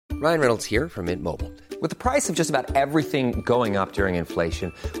Ryan Reynolds here from Mint Mobile. With the price of just about everything going up during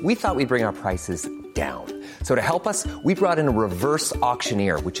inflation, we thought we'd bring our prices down. So to help us, we brought in a reverse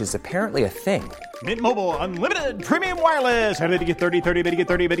auctioneer, which is apparently a thing. Mint Mobile Unlimited Premium Wireless. How to get 30, 30, bit to get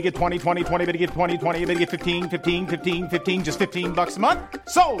 30, bit to get 20, 20, 20, bit to get 20, 20, bit to get 15, 15, 15, 15, just $15 a month?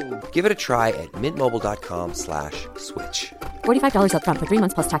 Sold! Give it a try at mintmobile.com/switch. $45 up front for 3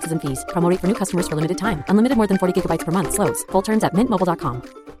 months plus taxes and fees. Promo rate for new customers for limited time. Unlimited more than 40 gigabytes per month. Slows full terms at mintmobile.com.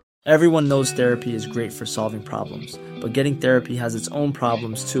 Everyone knows therapy is great for solving problems, but getting therapy has its own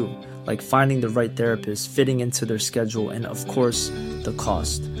problems too, like finding the right therapist, fitting into their schedule, and of course, the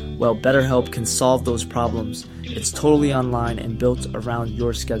cost. Well, BetterHelp can solve those problems. It's totally online and built around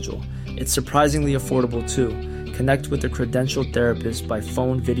your schedule. It's surprisingly affordable too. Connect with a credentialed therapist by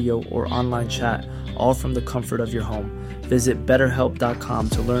phone, video, or online chat, all from the comfort of your home. Visit BetterHelp.com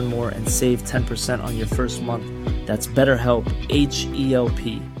to learn more and save 10% on your first month. That's BetterHelp,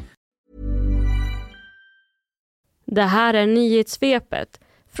 H-E-L-P. Det här är Nyhetssvepet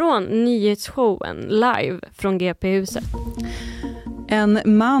från nyhetsshowen live från GP-huset. En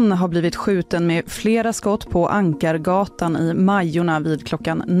man har blivit skjuten med flera skott på Ankargatan i Majorna vid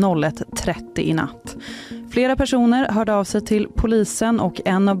klockan 01.30 i natt. Flera personer hörde av sig till polisen och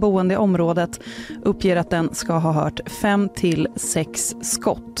en av boende i området uppger att den ska ha hört 5 till 6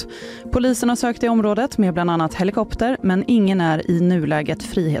 skott. Polisen har sökt i området med bland annat helikopter, men ingen är i nuläget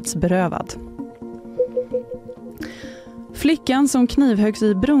frihetsberövad. Flickan som knivhöggs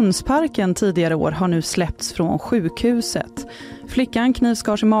i Brunnsparken tidigare år har nu släppts från sjukhuset. Flickan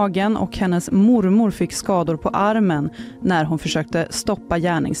knivskars i magen och hennes mormor fick skador på armen när hon försökte stoppa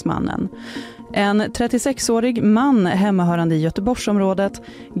gärningsmannen. En 36-årig man hemmahörande i Göteborgsområdet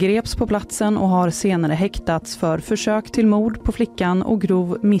greps på platsen och har senare häktats för försök till mord på flickan och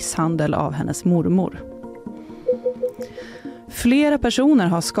grov misshandel av hennes mormor. Flera personer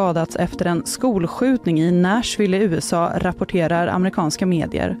har skadats efter en skolskjutning i Nashville i USA, rapporterar amerikanska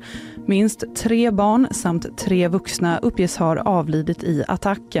medier. Minst 3 barn samt 3 vuxna uppges ha avlidit i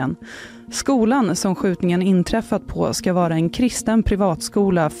attacken. Skolan som skjutningen inträffat på ska vara en kristen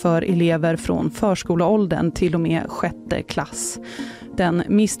privatskola för elever från förskoleåldern till och med 6:e klass. Den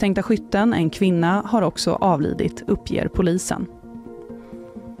misstänkta skytten, en kvinna, har också avlidit, uppger polisen.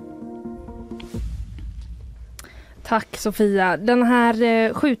 Tack Sofia. Den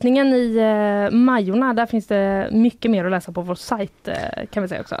här skjutningen i Majorna, där finns det mycket mer att läsa på vår sajt kan vi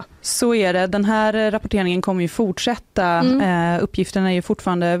säga också. Så är det. Den här rapporteringen kommer ju fortsätta. Uppgifterna är ju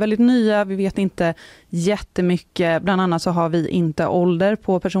fortfarande väldigt nya. Vi vet inte jättemycket. Bland annat så har vi inte ålder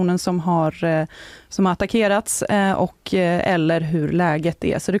på personen som har attackerats och eller hur läget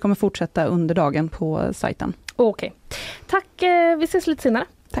är. Så det kommer fortsätta under dagen på sajten. Okej. Tack. Vi ses lite senare.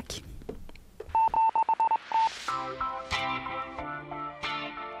 Tack.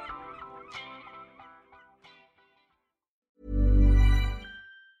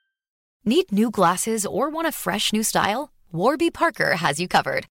 Need new glasses or want a fresh new style? Warby Parker has you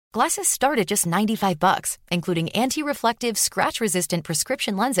covered. Glasses start at just $95, including anti-reflective, scratch-resistant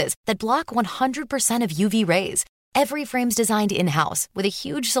prescription lenses that block 100% of UV rays. Every frame's designed in-house with a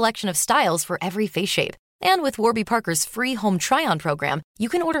huge selection of styles for every face shape. And with Warby Parker's free home try-on program, you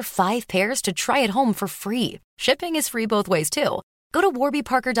can order 5 pairs to try at home for free. Shipping is free both ways, too. Go to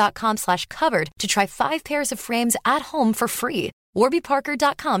warbyparker.com/covered to try 5 pairs of frames at home for free.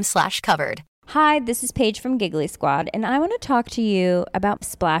 warbyparker.com/covered. Hi, this is Paige from Giggly Squad, and I want to talk to you about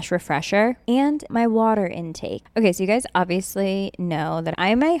Splash Refresher and my water intake. Okay, so you guys obviously know that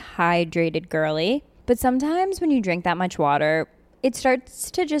I'm a hydrated girly, but sometimes when you drink that much water, it starts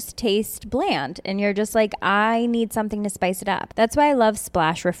to just taste bland, and you're just like, I need something to spice it up. That's why I love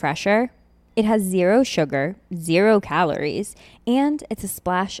Splash Refresher. It has 0 sugar, 0 calories, and it's a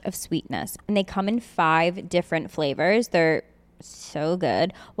splash of sweetness. And they come in 5 different flavors. They're so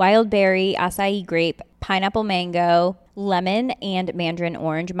good. Wild berry, acai grape, pineapple mango, lemon, and mandarin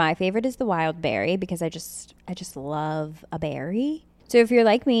orange. My favorite is the wild berry because I just love a berry. So if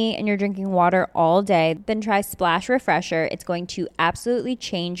you're like me and you're drinking water all day, then try Splash Refresher. It's going to absolutely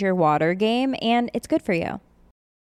change your water game, and it's good for you.